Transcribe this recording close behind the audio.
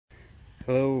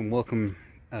Hello and welcome.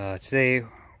 Today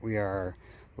we are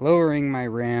lowering my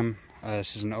Ram.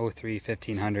 This is an 03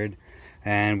 1500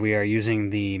 and we are using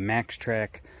the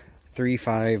Maxtrac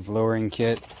 3.5 lowering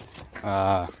kit.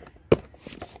 Got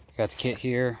the kit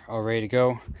here all ready to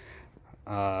go.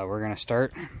 We're going to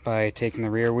start by taking the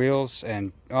rear wheels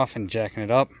and off and jacking it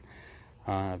up.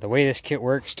 The way this kit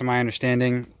works, to my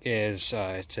understanding, is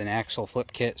it's an axle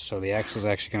flip kit, so the axle is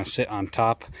actually going to sit on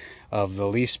top of the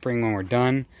leaf spring when we're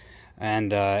done.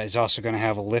 And it's also going to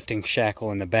have a lifting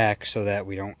shackle in the back so that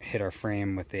we don't hit our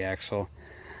frame with the axle.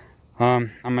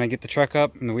 I'm going to get the truck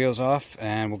up and the wheels off,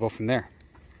 and we'll go from there.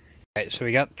 Alright, so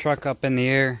we got the truck up in the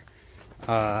air.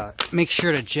 Make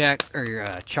sure to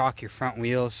chalk your front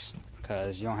wheels,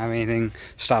 because you don't have anything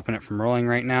stopping it from rolling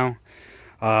right now.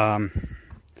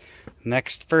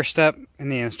 First step in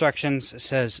the instructions, it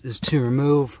says, is to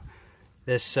remove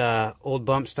this old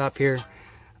bump stop here.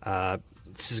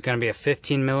 This is going to be a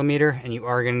 15 millimeter, and you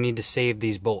are going to need to save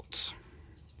these bolts.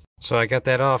 So I got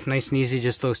that off nice and easy,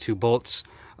 just those two bolts.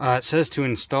 It says to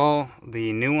install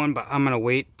the new one, but I'm going to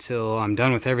wait till I'm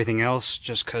done with everything else,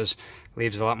 just because it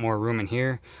leaves a lot more room in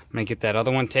here. I'm going to get that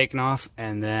other one taken off,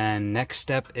 and then next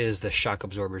step is the shock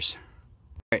absorbers.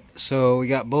 Alright, so we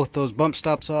got both those bump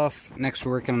stops off. Next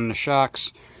we're working on the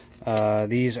shocks.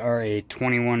 These are a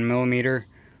 21 millimeter,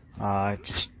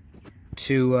 just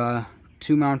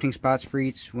two mounting spots for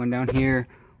each, one down here,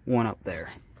 one up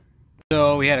there.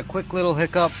 So we had a quick little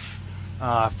hiccup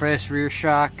for this rear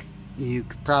shock. You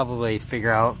could probably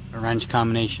figure out a wrench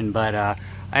combination, but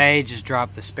I just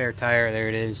dropped the spare tire. There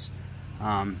it is.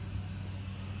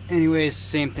 Anyways,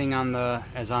 same thing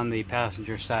as on the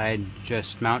passenger side.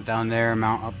 Just mount down there,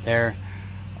 mount up there.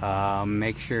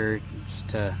 Make sure just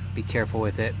to be careful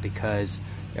with it, because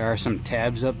there are some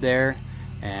tabs up there,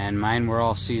 and mine were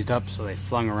all seized up, so they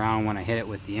flung around when I hit it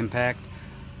with the impact.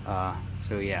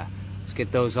 So yeah, let's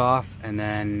get those off, and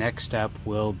then next step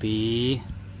will be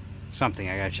something.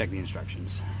 I gotta check the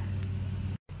instructions.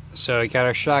 So we got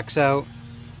our shocks out.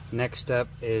 Next step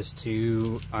is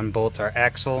to unbolt our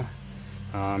axle.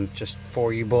 Just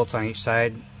 4 U-bolts on each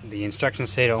side. The instructions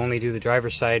say to only do the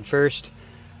driver's side first.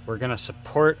 We're gonna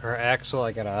support our axle.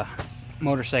 I got a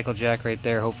motorcycle jack right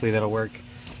there. Hopefully that'll work.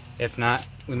 If not,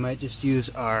 we might just use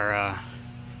our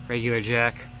regular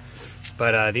jack.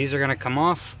 But these are going to come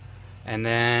off, and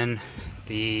then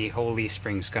the whole leaf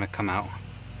spring is going to come out.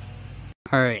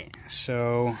 Alright,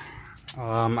 so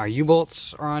our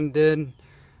U-bolts are undid.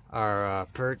 Our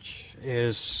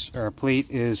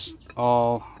pleat is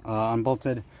all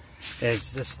unbolted.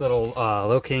 There's this little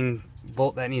locating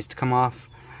bolt that needs to come off.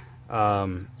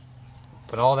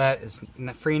 But all that is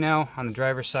free now on the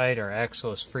driver's side. Our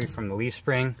axle is free from the leaf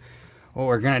spring. What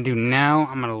we're going to do now,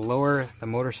 I'm going to lower the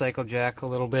motorcycle jack a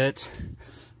little bit,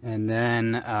 and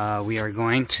then we are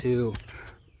going to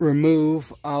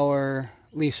remove our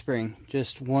leaf spring.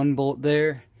 Just one bolt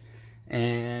there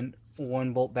and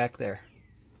one bolt back there.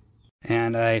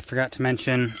 And I forgot to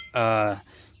mention,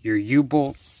 your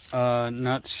U-bolt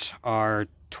nuts are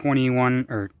 21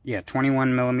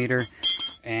 millimeter.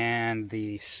 And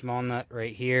the small nut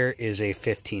right here is a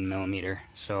 15 millimeter.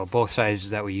 So both sizes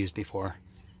that we used before.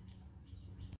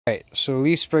 Alright, so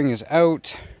leaf spring is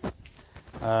out.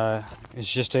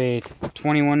 It's just a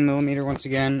 21 millimeter once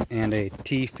again, and a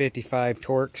T55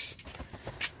 Torx.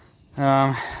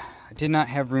 I did not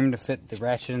have room to fit the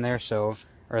ratchet in there,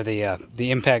 or the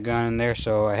impact gun in there,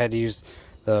 so I had to use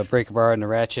the breaker bar and the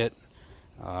ratchet.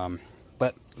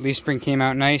 But leaf spring came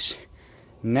out nice.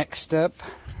 Next step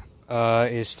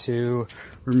is to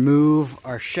remove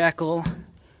our shackle,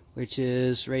 which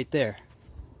is right there.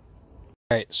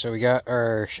 Alright, so we got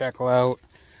our shackle out.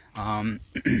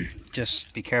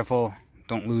 Just be careful,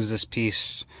 don't lose this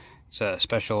piece. It's a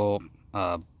special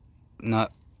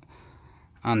nut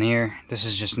on here. This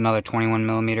is just another 21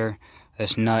 millimeter.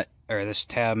 This nut, or this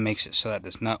tab, makes it so that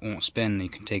this nut won't spin. You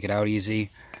can take it out easy.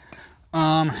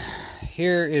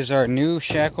 Here is our new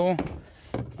shackle.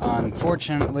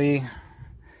 Unfortunately,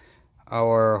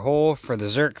 our hole for the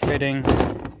Zerk fitting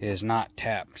is not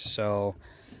tapped, so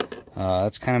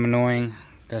that's kind of annoying.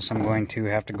 Guess I'm going to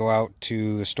have to go out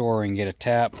to the store and get a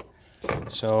tap.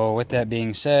 So with that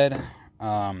being said,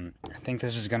 I think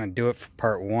this is going to do it for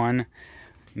part 1.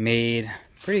 Made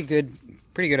pretty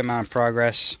good amount of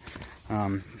progress,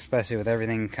 especially with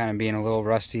everything kind of being a little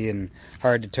rusty and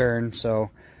hard to turn.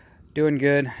 So doing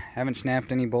good. Haven't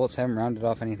snapped any bolts, haven't rounded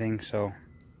off anything, so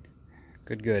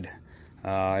good.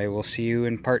 I will see you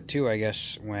in part 2, I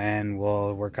guess, when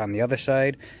we'll work on the other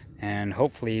side and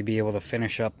hopefully be able to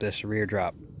finish up this rear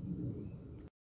drop.